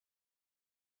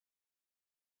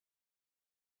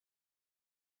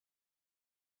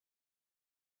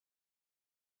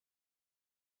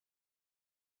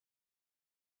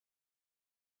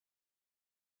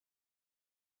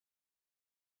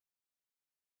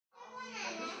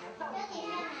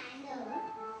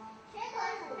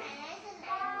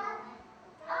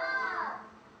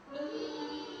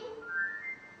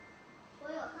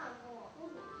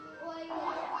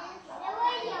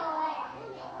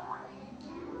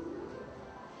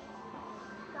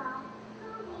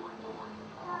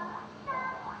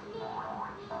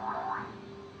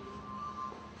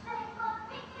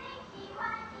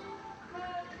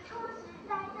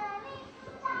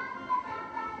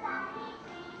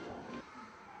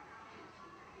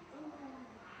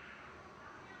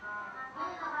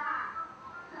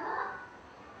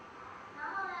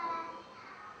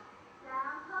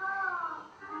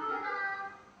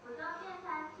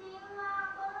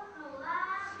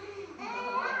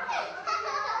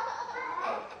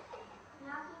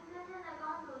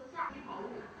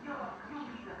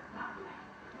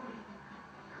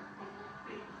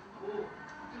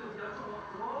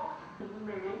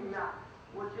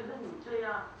这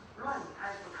样乱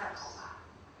开不太好吧？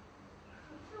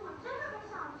可是我真的很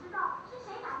想知道是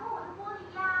谁打破我的玻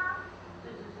璃呀？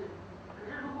是。可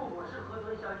是如果我是河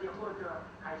豚小姐或者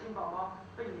海星宝宝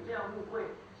被你这样误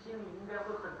会，心里应该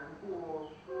会很难过哦。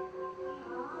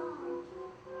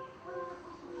我也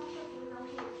不喜欢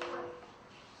被别人误会。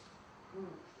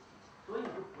所以你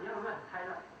就不要乱开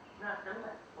了。那等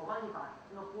等，我帮你把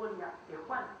那个玻璃给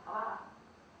换了，好不好？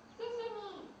谢谢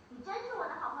你，你真是我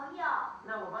的好朋友。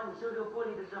那我帮你修这个玻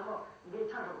璃的时候，你可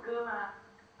以唱首歌吗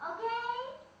 ？OK，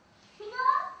 听歌。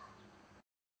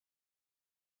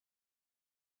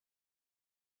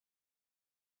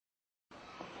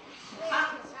好，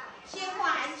先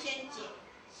画还是先剪？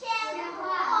先画。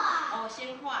哦，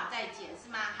先画再剪是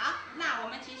吗？好，那我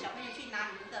们请小朋友去拿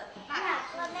你们的蜡笔。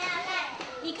我没有蜡笔。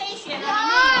你可以选了，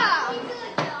里面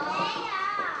有。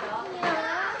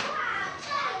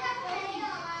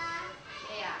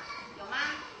有吗？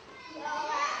有啊。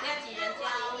要几人教？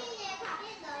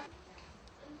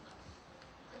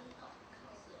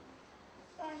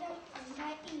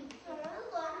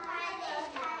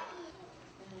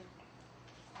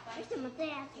为什么这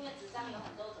样？因为纸张有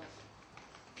很多种。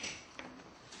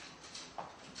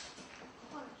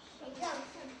谁叫世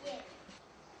界？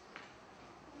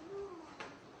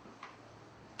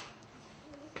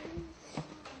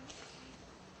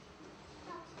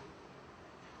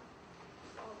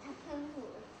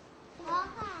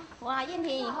哇，燕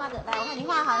婷，你画的，来，我看你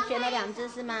画好，选了2只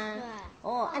是吗？对。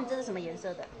哦，这是什么颜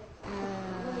色的？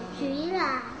橘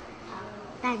啦，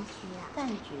淡橘啦。淡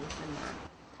橘是吗？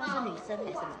她是女生还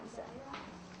是男生？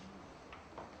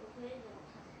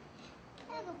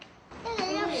那个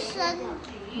要深橘。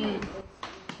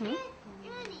因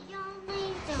为你用那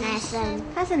种男生，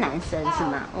他是男生是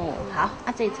吗？哦，好，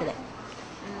这一次嘞？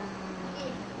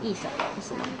一手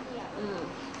是吗？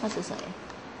他是谁？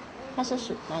他是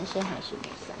男生还是女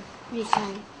生？女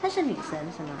生。她是女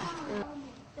生是吗？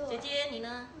姐姐你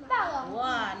呢？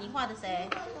哇，你画的谁？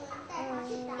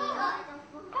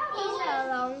一手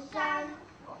龙三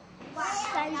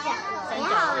角龙。我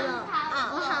好了，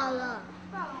我好了。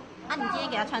你今天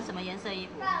给他穿什么颜色衣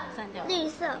服？三角。绿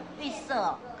色。绿色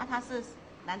哦。他是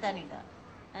男的女的？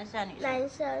男生女生？男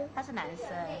生。他是男生。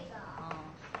哦。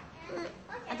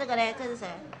这个嘞，这是谁？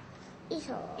一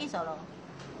手龙。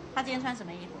他今天穿什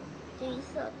么衣服？橘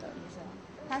色的。橘色。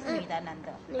他是女的男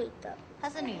的？女的。她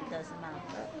是女的是吗？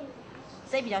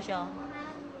谁比较凶？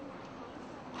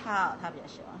他比较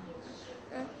凶。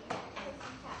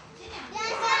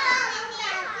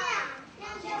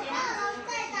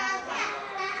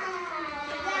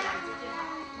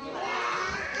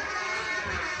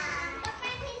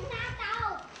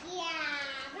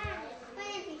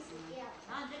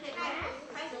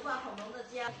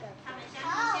他们相亲，我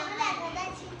们2个在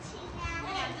亲亲啊。那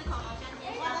2只恐龙相亲，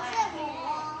我是母，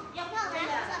要不然比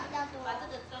较多。把这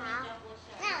个专门交拨下。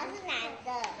那我是男的。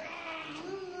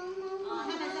他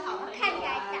们是好朋友。看起来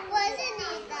像。我是女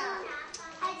的。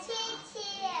还亲亲。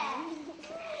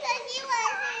可惜我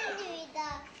是女的。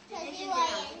可惜我也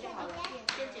是。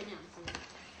先剪2只。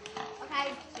我开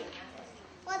始剪。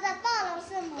我的暴龙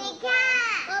是母的。你看，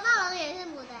我的暴龙也是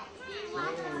母的。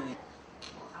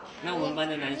那我们班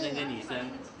的男生跟女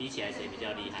生比起来，谁比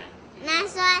较厉害？男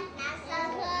生呢？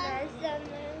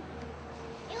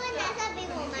因为男生比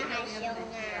我们还凶啊。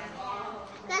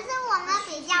可是我们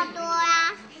比较多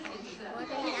啊。我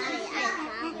在哪里爱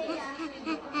他？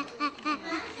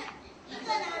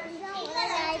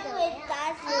会打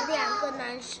死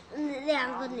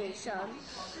2个女生。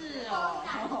是哦。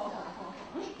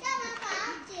你干嘛把它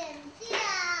剪掉？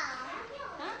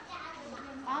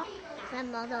什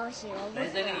么东西？男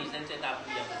生跟女生最大不一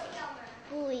样是什么？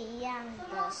不一样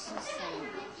的是什么？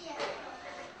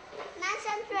男生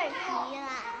最皮啦。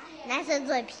男生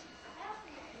最皮。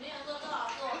没有说多少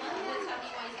次，我们只会唱另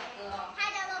外一首歌哦。他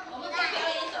叫做皮。我们再表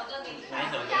演一首歌给你。哪一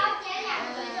首歌？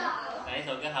哪一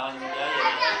首歌好？你们表演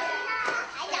啊。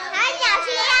海角七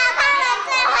号他们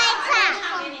最会唱。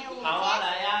好啊，来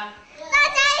呀。大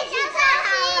家一起唱好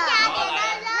了。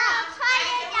穿越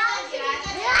脚起来。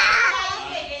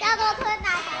叫做推拿。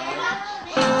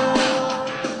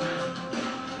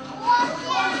我先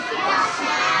跳下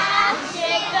雪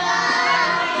歌。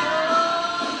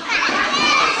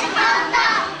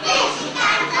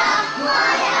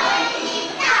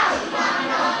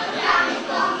让你疯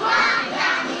狂，让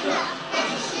你热，但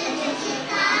是世界是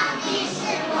他。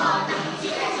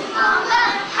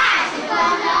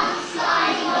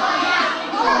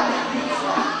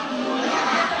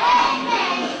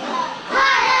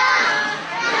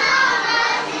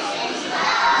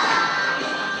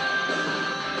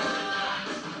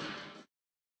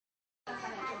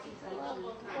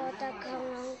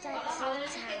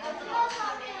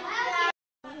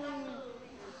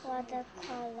我的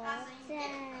恐龙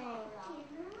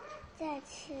在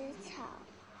吃草。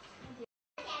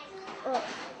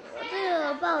这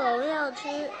个暴龙要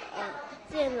吃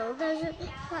剑龙，但是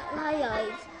它咬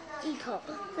一口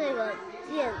这个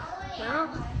剑，然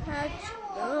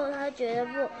后它觉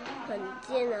得很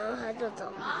尖，然后它就走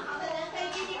了。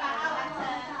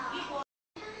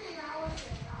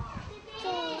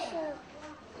就是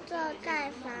这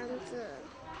盖房子。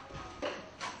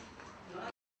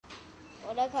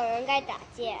我的恐龙在打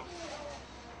架，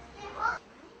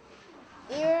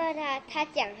因为他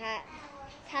讲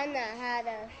他拿他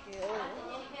的食物。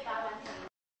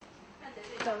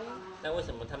那为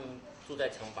什么他们住在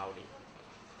城堡里？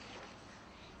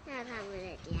那他们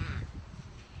的家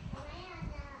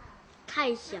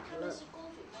太小了，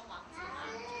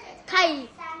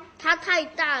它太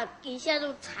大，一下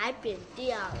就踩扁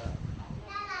掉了。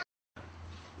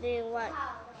另外，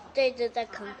这只在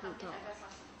啃骨头。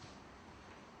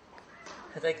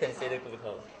他在啃谁的骨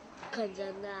头？啃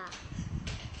人的啊。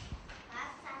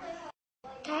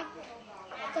他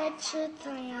在吃草，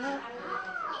然后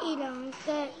翼龙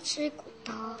在吃骨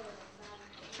头，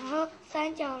然后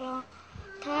三角龙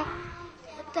他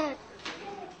在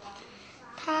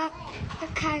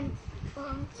看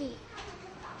风景。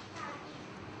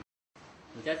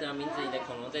你叫什么名字？你的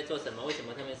恐龙在做什么？为什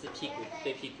么他们是屁股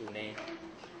对屁股呢？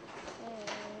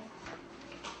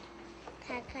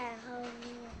他看后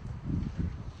面。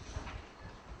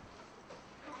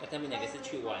那他们两个是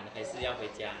去玩还是要回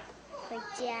家？回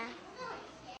家。